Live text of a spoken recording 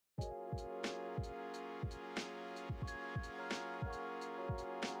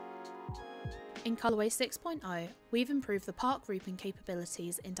In Colorway 6.0, we've improved the part grouping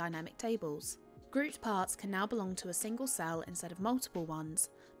capabilities in dynamic tables. Grouped parts can now belong to a single cell instead of multiple ones,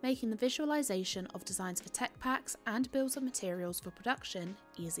 making the visualization of designs for tech packs and bills of materials for production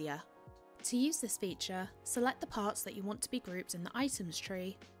easier. To use this feature, select the parts that you want to be grouped in the items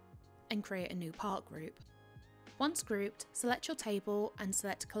tree and create a new part group. Once grouped, select your table and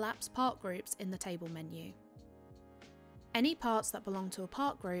select Collapse Part Groups in the table menu. Any parts that belong to a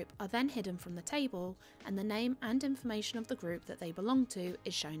part group are then hidden from the table, and the name and information of the group that they belong to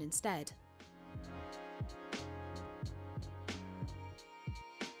is shown instead.